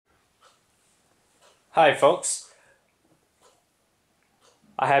Hi folks,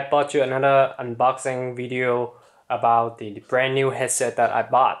 I had bought you another unboxing video about the brand new headset that I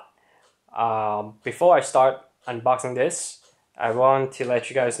bought. Before I start unboxing this, I want to let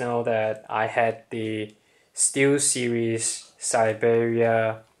you guys know that I had the SteelSeries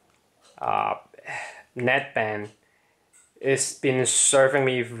Siberia neckband. It's been serving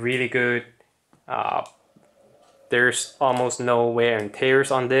me really good. There's almost no wear and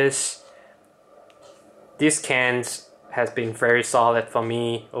tears on this. This can has been very solid for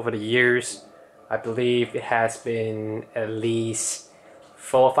me over the years. I believe it has been at least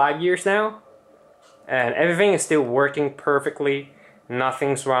 4 or 5 years now, and everything is still working perfectly.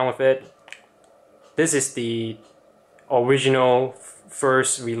 Nothing's wrong with it. This is the original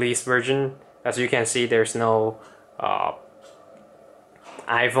first release version. As you can see, there's no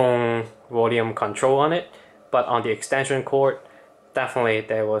iPhone volume control on it, but on the extension cord, definitely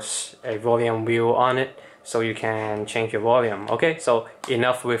there was a volume wheel on it, so you can change your volume. Okay, so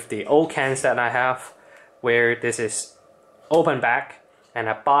enough with the old cans that I have, where this is open back, and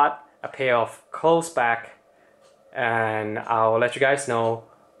I bought a pair of closed back, and I'll let you guys know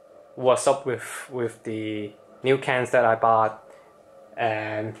what's up with the new cans that I bought.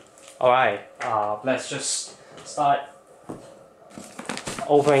 And alright, let's just start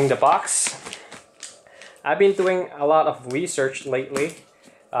opening the box. I've been doing a lot of research lately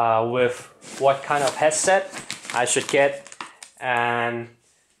with what kind of headset I should get, and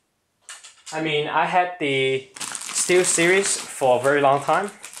I mean, I had the SteelSeries for a very long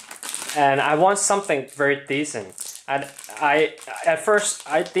time, and I want something very decent. And at first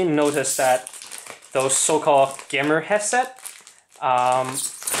I didn't notice that those so-called gamer headset.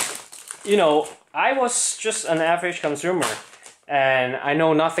 You know, I was just an average consumer, and I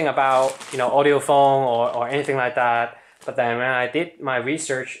know nothing about, audiophone or anything like that. But then when I did my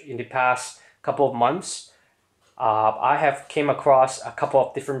research in the past couple of months, I have came across a couple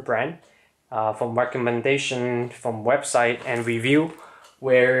of different brands from recommendation from website and review,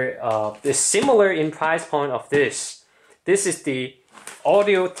 where is similar in price point of this. This is the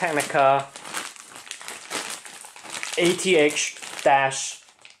Technica ATH-AG1.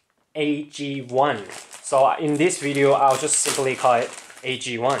 So in this video, I'll just simply call it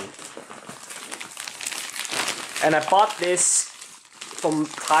AG1. And I bought this from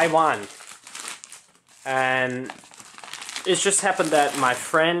Taiwan. And it just happened that my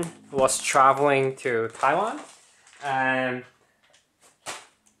friend was traveling to Taiwan. And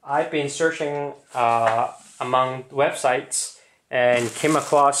I've been searching among websites and came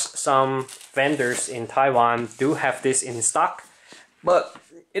across some vendors in Taiwan do have this in stock. But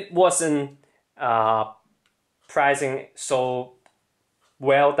it wasn't pricing so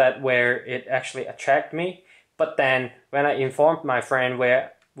well that where it actually attracted me. But then when I informed my friend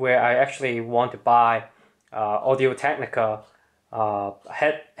where I actually want to buy Technica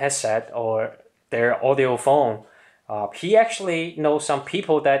headset or their audio phone, he actually knows some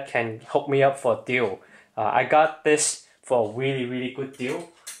people that can hook me up for a deal. I got this for a really good deal.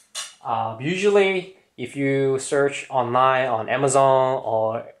 Usually if you search online on Amazon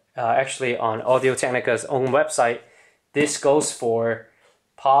or actually on Technica's own website, this goes for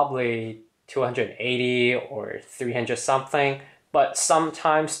probably 280 or 300 something, but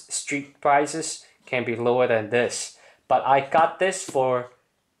sometimes street prices can be lower than this. But I got this for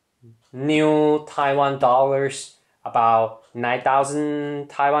new Taiwan dollars, about 9,000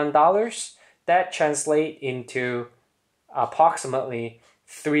 Taiwan dollars. That translates into approximately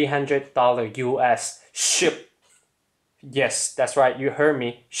 $300 US shipped. Yes, that's right, you heard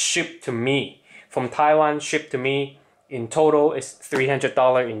me, shipped to me. From Taiwan, shipped to me. In total, it's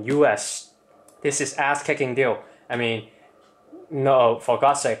 $300 in US. This is ass-kicking deal. I mean, no, for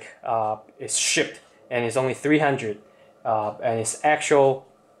God's sake, it's shipped and it's only 300, and it's actual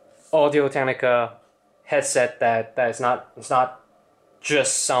Technica headset that is not, it's not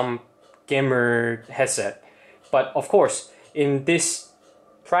just some gamer headset. But of course, in this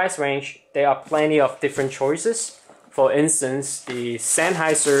price range, there are plenty of different choices. For instance, the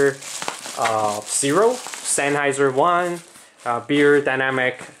Sennheiser Zero, Sennheiser 1, Beer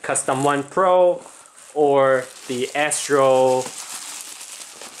Dynamic Custom 1 Pro, or the Astro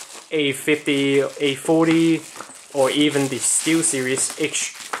A50, A40, or even the SteelSeries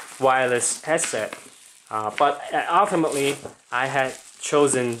H wireless headset. But ultimately, I had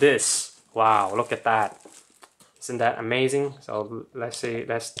chosen this. Wow, look at that! Isn't that amazing? So let's see.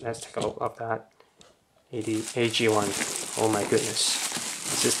 Let's take a look at that. AG1. Oh my goodness,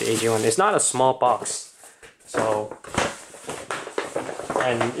 this is the AG1. It's not a small box, so.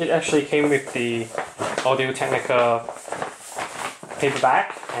 And it actually came with the Technica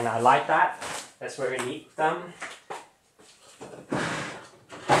paperback, and I like that. That's where we need them.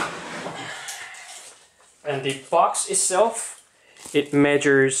 And the box itself, it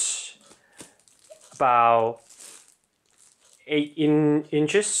measures about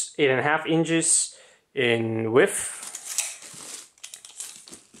 8.5 inches in width,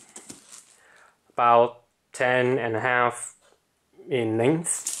 about 10.5 in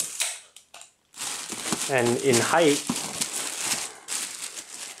length, and in height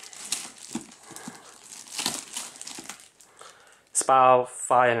it's about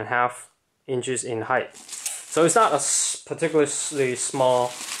 5.5 inches in height. So it's not a particularly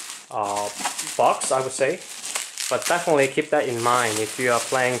small box, I would say, but definitely keep that in mind if you are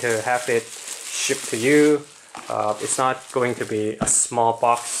planning to have it shipped to you. It's not going to be a small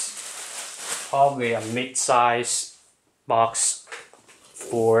box, probably a mid-size box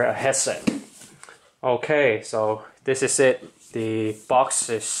for a headset. Okay, so this is it. The box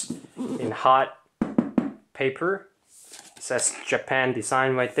is in hot paper. It says Japan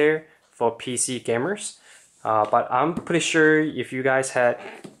design right there for PC gamers. But I'm pretty sure if you guys had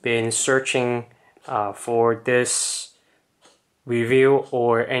been searching for this review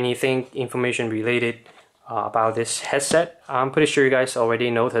or anything information related about this headset, I'm pretty sure you guys already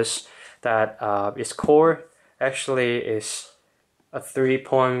noticed that its core actually is a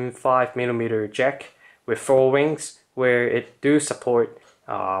 3.5mm jack with 4 wings, where it do support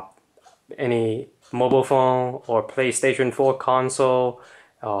any mobile phone or PlayStation 4 console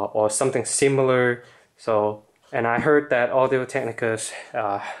or something similar. So, and I heard that Audio-Technica's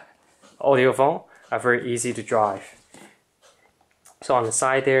audio phone are very easy to drive. So on the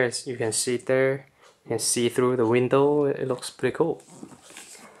side there, as you can see there, you can see through the window. It looks pretty cool.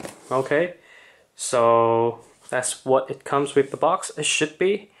 Okay, so that's what it comes with the box. It should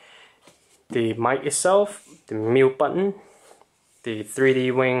be the mic itself, the mute button, the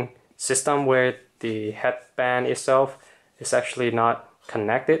 3D wing system where the headband itself is actually not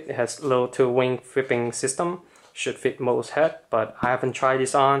connected. It has a little 2-wing flipping system. Should fit most head, but I haven't tried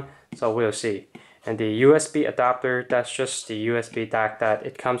this on, so we'll see. And the USB adapter, that's just the USB DAC that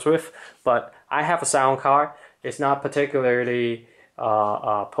it comes with. But I have a sound card. It's not particularly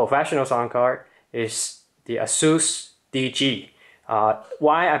a professional sound card. It's the Asus DG.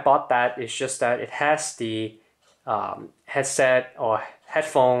 Why I bought that is just that it has the headset or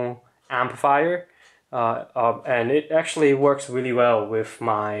headphone amplifier, and it actually works really well with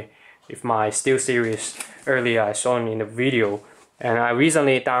my SteelSeries earlier I saw in the video. And I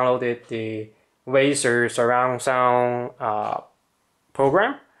recently downloaded the Razer surround sound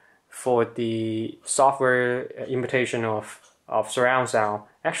program for the software imitation of surround sound.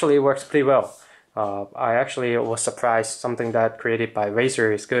 Actually, it works pretty well. I actually was surprised something that created by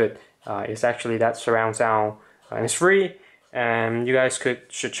Razer is good. It's actually that surround sound, and it's free, and you guys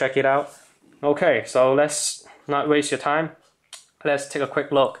should check it out. Okay, so let's not waste your time. Let's take a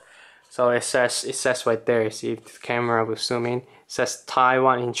quick look. So it says right there. See if the camera will zoom in. It says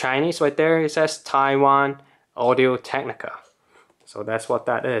Taiwan in Chinese right there. It says Taiwan Audio-Technica. So that's what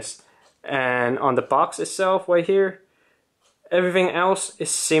that is. And on the box itself right here, everything else, it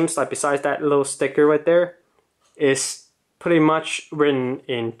seems like besides that little sticker right there, is pretty much written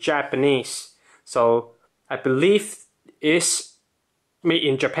in Japanese. So I believe it's made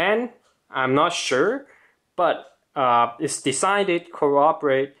in Japan. I'm not sure, but it's designed to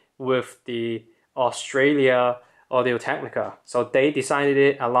cooperate with the Australia Audio-Technica. So they designed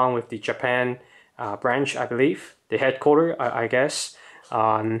it along with the Japan branch, I believe, the headquarters, I guess.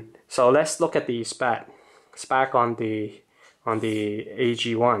 So let's look at the spec on the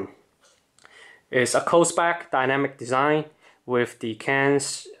AG1. It's a cold spec dynamic design with the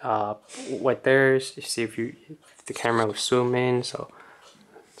cans right there. You see if the camera will zoom in, so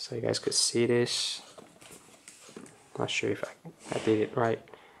you guys could see this. Not sure if I did it right.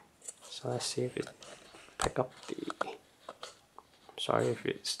 So let's see if it pick up the. Sorry if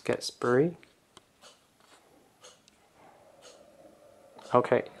it gets blurry.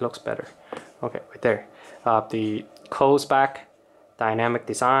 Okay, it looks better. Okay, right there. The close back dynamic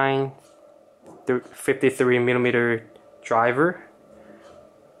design, 53mm driver,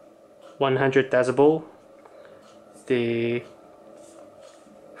 100 decibel. The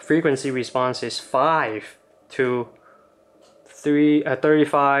frequency response is 5 to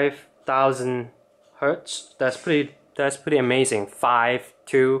 35,000 hertz. That's pretty amazing. 5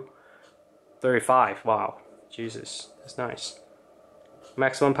 to 35. Wow, Jesus, that's nice.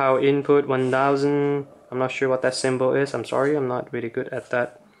 Maximum power input 1000. I'm not sure what that symbol is. I'm sorry, I'm not really good at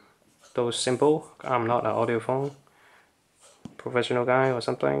those symbol. I'm not an audiophone professional guy or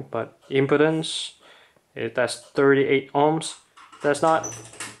something. But impedance, that's 38 ohms. That's not